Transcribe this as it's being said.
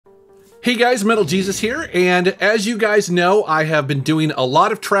Hey guys, Metal Jesus here, and as you guys know, I have been doing a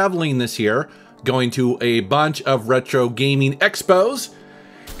lot of traveling this year, going to a bunch of retro gaming expos,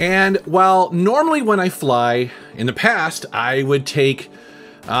 and while normally when I fly, in the past, I would take,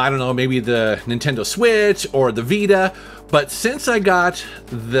 I don't know, maybe the Nintendo Switch or the Vita, but since I got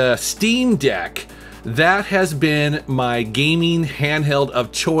the Steam Deck, that has been my gaming handheld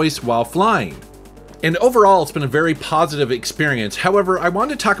of choice while flying. And overall, it's been a very positive experience. However, I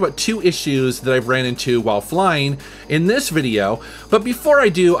wanted to talk about two issues that I've ran into while flying in this video. But before I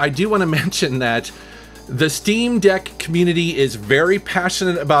do want to mention that the Steam Deck community is very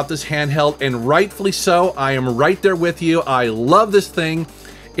passionate about this handheld, and rightfully so. I am right there with you. I love this thing.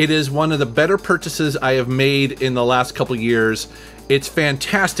 It is one of the better purchases I have made in the last couple years. It's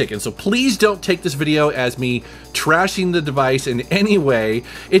fantastic, and so please don't take this video as me trashing the device in any way.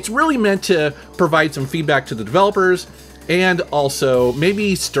 It's really meant to provide some feedback to the developers and also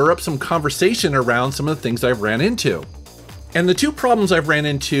maybe stir up some conversation around some of the things I've ran into. And the two problems I've ran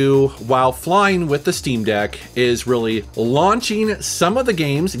into while flying with the Steam Deck is really launching some of the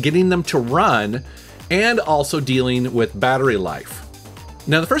games, getting them to run, and also dealing with battery life.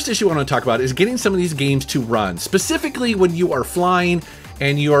 Now, the first issue I want to talk about is getting some of these games to run, specifically when you are flying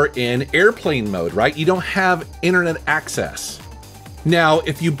and you're in airplane mode, right? You don't have internet access. Now,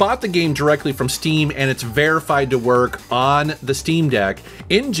 if you bought the game directly from Steam and it's verified to work on the Steam Deck,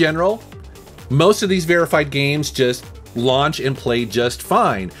 in general, most of these verified games just launch and play just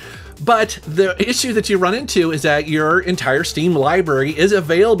fine. But the issue that you run into is that your entire Steam library is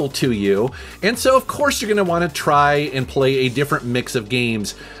available to you. And so of course you're gonna wanna try and play a different mix of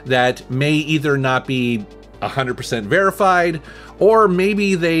games that may either not be 100% verified, or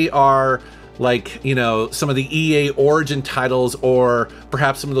maybe they are like, you know, some of the EA Origin titles, or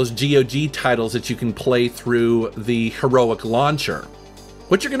perhaps some of those GOG titles that you can play through the Heroic launcher.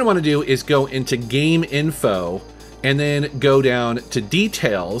 What you're gonna wanna do is go into Game Info and then go down to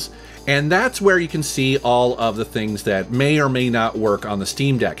Details. And that's where you can see all of the things that may or may not work on the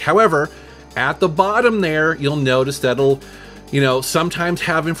Steam Deck. However, at the bottom there, you'll notice that it'll, you know, sometimes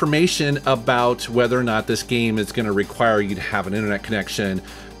have information about whether or not this game is going to require you to have an internet connection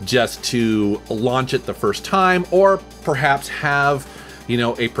just to launch it the first time, or perhaps have, you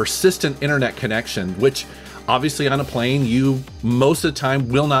know, a persistent internet connection, which obviously on a plane you most of the time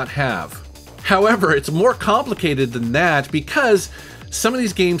will not have. However, it's more complicated than that, because some of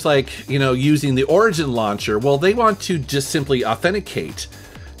these games, like, you know, using the Origin launcher, well, they want to just simply authenticate.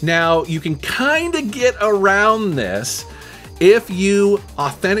 Now, you can kind of get around this if you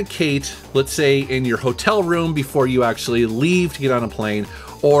authenticate, let's say, in your hotel room before you actually leave to get on a plane,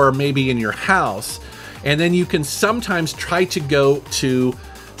 or maybe in your house. And then you can sometimes try to go to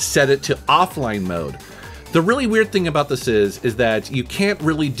set it to offline mode. The really weird thing about this is that you can't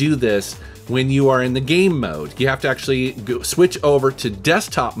really do this when you are in the game mode. You have to actually switch over to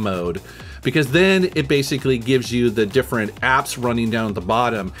desktop mode, because then it basically gives you the different apps running down at the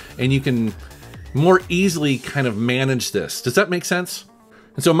bottom, and you can more easily kind of manage this. Does that make sense?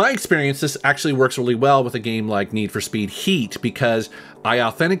 And so in my experience, this actually works really well with a game like Need for Speed Heat, because I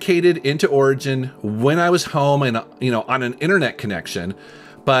authenticated into Origin when I was home and, you know, on an internet connection,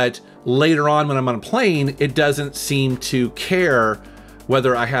 but later on when I'm on a plane, it doesn't seem to care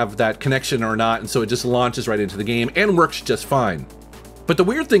whether I have that connection or not, and so it just launches right into the game and works just fine. But the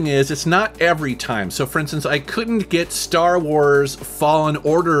weird thing is, it's not every time. So for instance, I couldn't get Star Wars Fallen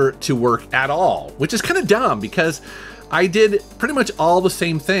Order to work at all, which is kind of dumb, because I did pretty much all the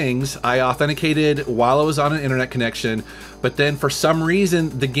same things. I authenticated while I was on an internet connection, but then for some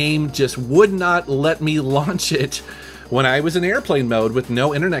reason, the game just would not let me launch it when I was in airplane mode with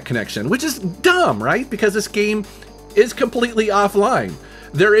no internet connection, which is dumb, right? Because this game is completely offline.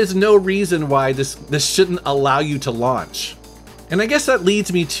 There is no reason why this shouldn't allow you to launch. And I guess that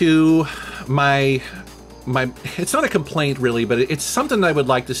leads me to my it's not a complaint really, but it's something I would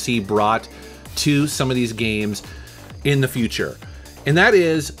like to see brought to some of these games in the future. And that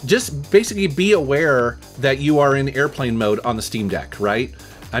is just basically be aware that you are in airplane mode on the Steam Deck, right?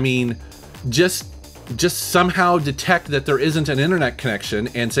 I mean, just somehow detect that there isn't an internet connection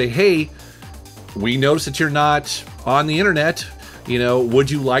and say, hey, we notice that you're not on the internet, you know, would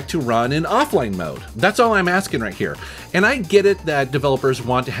you like to run in offline mode? That's all I'm asking right here. And I get it that developers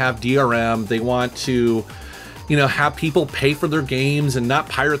want to have DRM, they want to, you know, have people pay for their games and not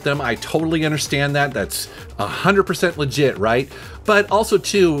pirate them. I totally understand that. That's 100% legit, right? But also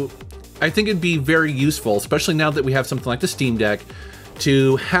too, I think it'd be very useful, especially now that we have something like the Steam Deck,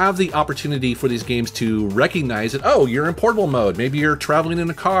 to have the opportunity for these games to recognize that, oh, you're in portable mode. Maybe you're traveling in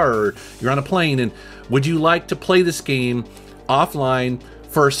a car or you're on a plane, and would you like to play this game offline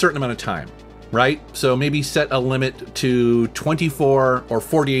for a certain amount of time, right? So maybe set a limit to 24 or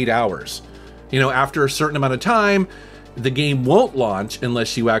 48 hours. You know, after a certain amount of time, the game won't launch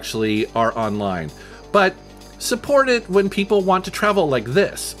unless you actually are online. But support it when people want to travel like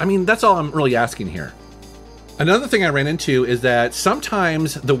this. I mean, that's all I'm really asking here. Another thing I ran into is that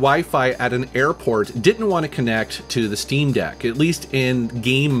sometimes the Wi-Fi at an airport didn't want to connect to the Steam Deck, at least in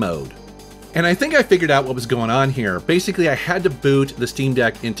game mode. And I think I figured out what was going on here. Basically, I had to boot the Steam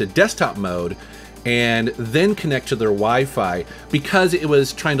Deck into desktop mode and then connect to their Wi-Fi because it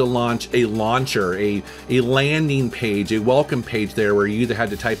was trying to launch a launcher, a landing page, a welcome page there where you either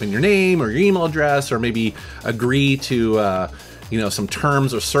had to type in your name or your email address or maybe agree to you know, some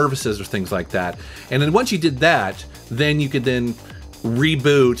terms or services or things like that. And then once you did that, then you could then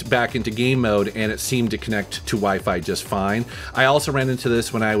reboot back into game mode and it seemed to connect to Wi-Fi just fine. I also ran into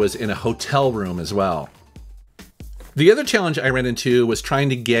this when I was in a hotel room as well. The other challenge I ran into was trying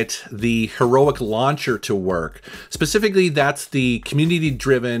to get the Heroic launcher to work. Specifically, that's the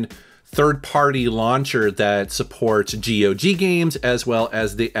community-driven third-party launcher that supports GOG games as well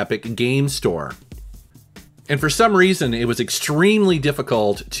as the Epic Game Store. And for some reason, it was extremely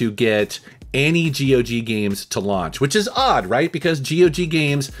difficult to get any GOG games to launch, which is odd, right? Because GOG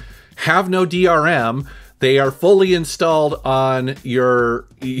games have no DRM. They are fully installed on your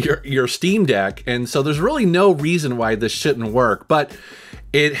Steam Deck, and so there's really no reason why this shouldn't work. But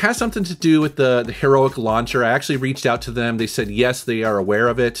it has something to do with the Heroic launcher. I actually reached out to them. They said yes, they are aware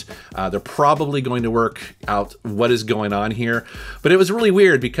of it. They're probably going to work out what is going on here. But it was really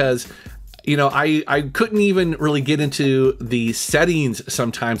weird because, you know, I couldn't even really get into the settings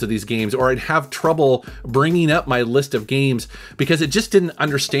sometimes of these games, or I'd have trouble bringing up my list of games because it just didn't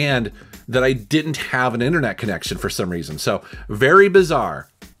understand that I didn't have an internet connection for some reason. So very bizarre.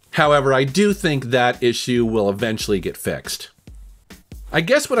 However, I do think that issue will eventually get fixed. I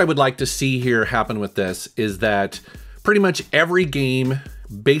guess what I would like to see here happen with this is that pretty much every game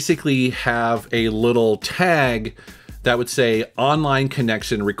basically have a little tag that would say online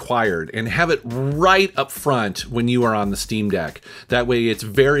connection required and have it right up front when you are on the Steam Deck. That way it's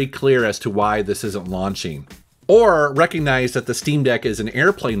very clear as to why this isn't launching. Or recognize that the Steam Deck is in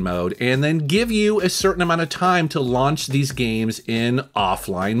airplane mode and then give you a certain amount of time to launch these games in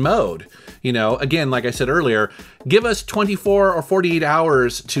offline mode. You know, again, like I said earlier, give us 24 or 48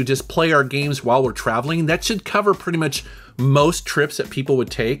 hours to just play our games while we're traveling. That should cover pretty much most trips that people would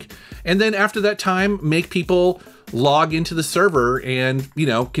take. And then after that time, make people log into the server and, you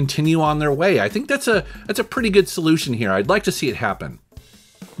know, continue on their way. I think that's a pretty good solution here. I'd like to see it happen.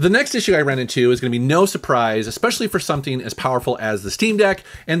 The next issue I ran into is going to be no surprise, especially for something as powerful as the Steam Deck,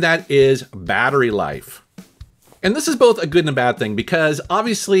 and that is battery life. And this is both a good and a bad thing because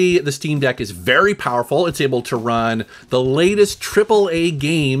obviously the Steam Deck is very powerful. It's able to run the latest AAA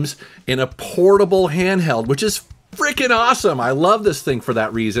games in a portable handheld, which is freaking awesome. I love this thing for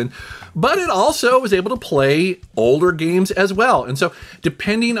that reason. But it also is able to play older games as well. And so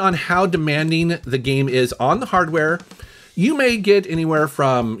depending on how demanding the game is on the hardware, you may get anywhere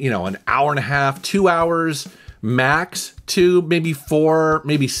from, you know, an hour and a half, 2 hours max to maybe 4,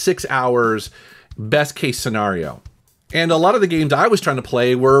 maybe 6 hours, best case scenario. And a lot of the games I was trying to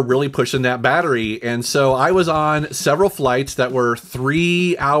play were really pushing that battery. And so I was on several flights that were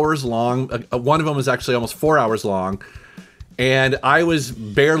 3 hours long. One of them was actually almost 4 hours long. And I was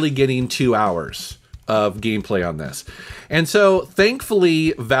barely getting 2 hours of gameplay on this. And so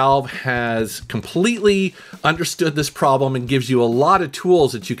thankfully, Valve has completely understood this problem and gives you a lot of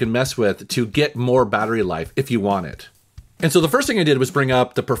tools that you can mess with to get more battery life if you want it. And so the first thing I did was bring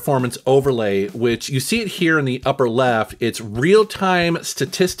up the performance overlay, which you see it here in the upper left. It's real-time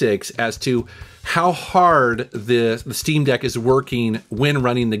statistics as to how hard the Steam Deck is working when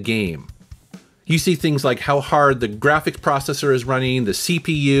running the game. You see things like how hard the graphics processor is running, the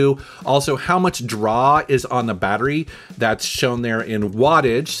CPU, also how much draw is on the battery. That's shown there in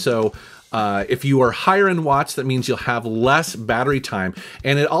wattage. So if you are higher in watts, that means you'll have less battery time.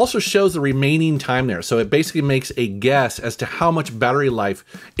 And it also shows the remaining time there. So it basically makes a guess as to how much battery life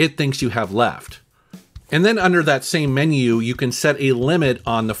it thinks you have left. And then under that same menu, you can set a limit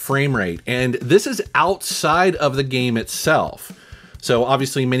on the frame rate. And this is outside of the game itself. So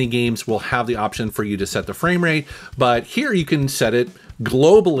obviously many games will have the option for you to set the frame rate, but here you can set it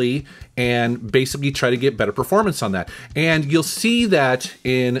globally and basically try to get better performance on that. And you'll see that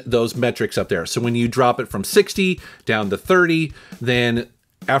in those metrics up there. So when you drop it from 60 down to 30, then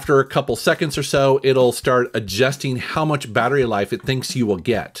after a couple seconds or so, it'll start adjusting how much battery life it thinks you will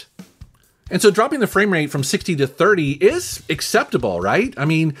get. And so dropping the frame rate from 60 to 30 is acceptable, right? I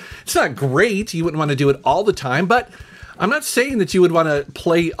mean, it's not great. You wouldn't want to do it all the time, but I'm not saying that you would want to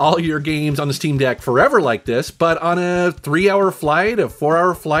play all your games on the Steam Deck forever like this, but on a 3-hour flight, a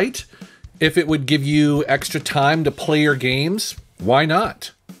 4-hour flight, if it would give you extra time to play your games, why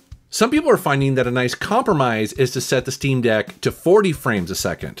not? Some people are finding that a nice compromise is to set the Steam Deck to 40 frames a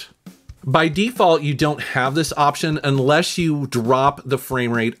second. By default, you don't have this option unless you drop the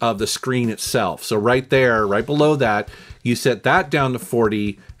frame rate of the screen itself. So right there, right below that, you set that down to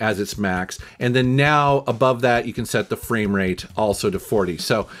 40 as its max. And then now above that, you can set the frame rate also to 40.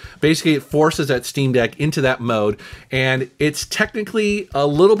 So basically it forces that Steam Deck into that mode, and it's technically a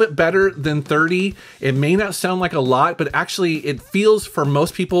little bit better than 30. It may not sound like a lot, but actually it feels for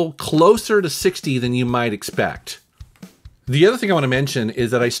most people closer to 60 than you might expect. The other thing I want to mention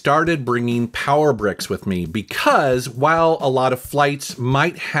is that I started bringing power bricks with me because while a lot of flights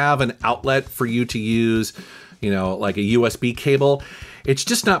might have an outlet for you to use, like a USB cable, it's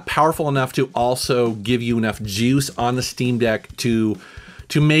just not powerful enough to also give you enough juice on the Steam Deck to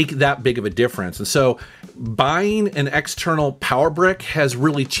make that big of a difference. And so buying an external power brick has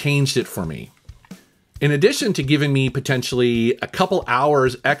really changed it for me. In addition to giving me potentially a couple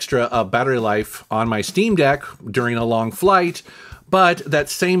hours extra of battery life on my Steam Deck during a long flight, but that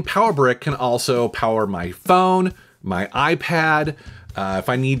same power brick can also power my phone, my iPad, if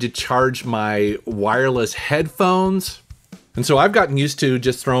I need to charge my wireless headphones. And so I've gotten used to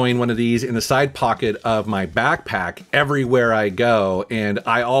just throwing one of these in the side pocket of my backpack everywhere I go, and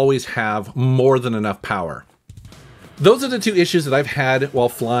I always have more than enough power. Those are the two issues that I've had while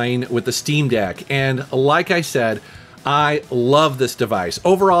flying with the Steam Deck, and like I said, I love this device.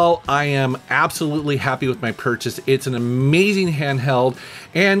 Overall, I am absolutely happy with my purchase. It's an amazing handheld,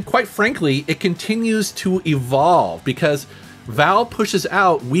 and quite frankly, it continues to evolve because Valve pushes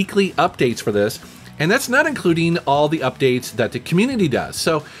out weekly updates for this, and that's not including all the updates that the community does.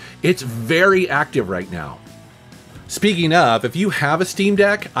 So it's very active right now. Speaking of, if you have a Steam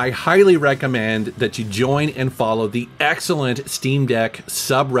Deck, I highly recommend that you join and follow the excellent Steam Deck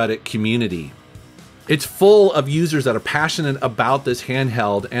subreddit community. It's full of users that are passionate about this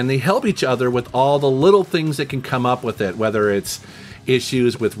handheld, and they help each other with all the little things that can come up with it, whether it's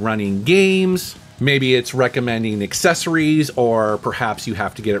issues with running games, maybe it's recommending accessories, or perhaps you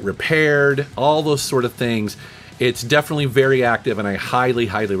have to get it repaired, all those sort of things. It's definitely very active, and I highly,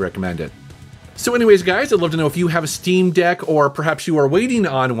 highly recommend it. So anyways, guys, I'd love to know if you have a Steam Deck or perhaps you are waiting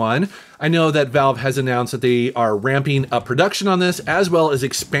on one. I know that Valve has announced that they are ramping up production on this as well as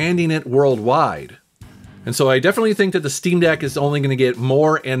expanding it worldwide. And so I definitely think that the Steam Deck is only going to get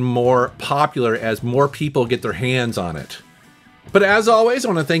more and more popular as more people get their hands on it. But as always, I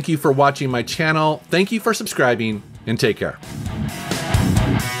want to thank you for watching my channel. Thank you for subscribing, and take care.